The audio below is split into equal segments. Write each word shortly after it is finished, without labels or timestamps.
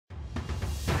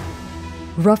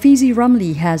Rafizi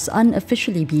Ramli has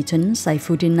unofficially beaten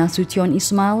Saifuddin Nasution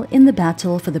Ismail in the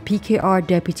battle for the PKR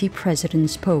Deputy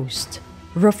President's post.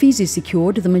 Rafizi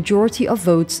secured the majority of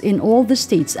votes in all the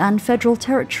states and federal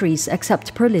territories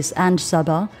except Perlis and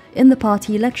Sabah in the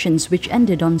party elections which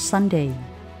ended on Sunday.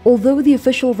 Although the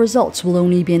official results will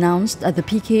only be announced at the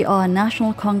PKR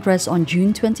National Congress on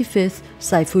June 25th,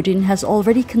 Saifuddin has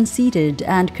already conceded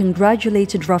and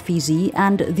congratulated Rafizi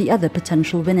and the other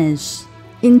potential winners.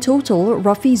 In total,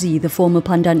 Rafizi, the former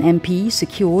Pandan MP,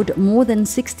 secured more than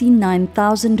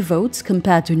 69,000 votes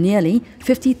compared to nearly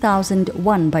 50,000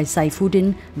 won by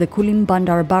Saifuddin, the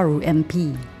Kulim-Bandar Baru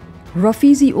MP.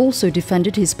 Rafizi also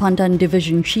defended his Pandan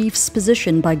Division Chief's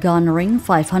position by garnering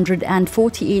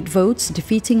 548 votes,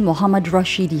 defeating Muhammad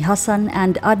Rashidi Hassan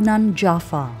and Adnan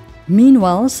Jafar.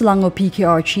 Meanwhile, Selangor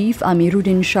PKR Chief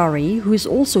Amiruddin Shari, who is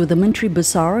also the Menteri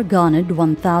Besar, garnered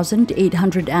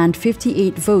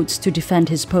 1,858 votes to defend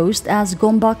his post as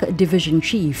Gombak Division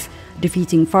Chief,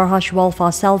 defeating Farhash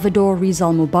Walfa Salvador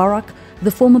Rizal Mubarak,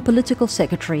 the former political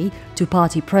secretary to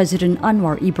Party President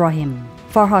Anwar Ibrahim.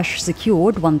 Farhash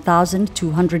secured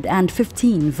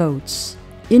 1,215 votes.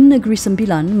 In Negeri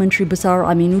Sembilan, Menteri Besar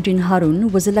Aminuddin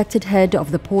Harun was elected head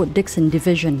of the Port Dickson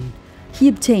Division. He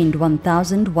obtained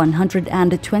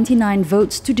 1,129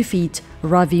 votes to defeat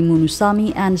Ravi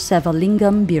Munusamy and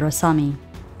Sevalingam Birasamy.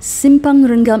 Simpang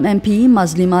Renggam MP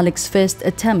Mazli Malik's first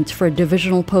attempt for a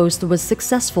divisional post was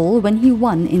successful when he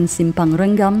won in Simpang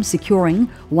Renggam, securing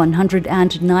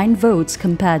 109 votes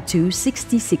compared to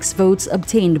 66 votes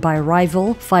obtained by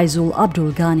rival Faizul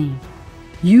Abdul Ghani.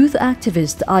 Youth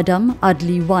activist Adam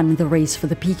Adli won the race for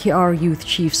the PKR Youth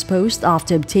Chief's post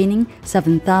after obtaining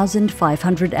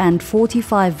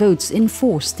 7,545 votes in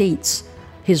 4 states.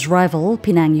 His rival,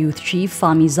 Penang Youth Chief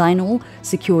Fahmi Zainul,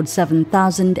 secured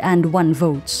 7,001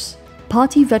 votes.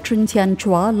 Party veteran Tian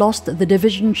Chua lost the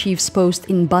division chief's post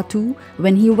in Batu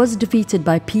when he was defeated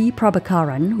by P.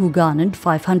 Prabhakaran, who garnered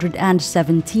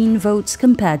 517 votes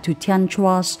compared to Tian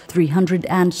Chua's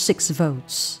 306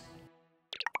 votes.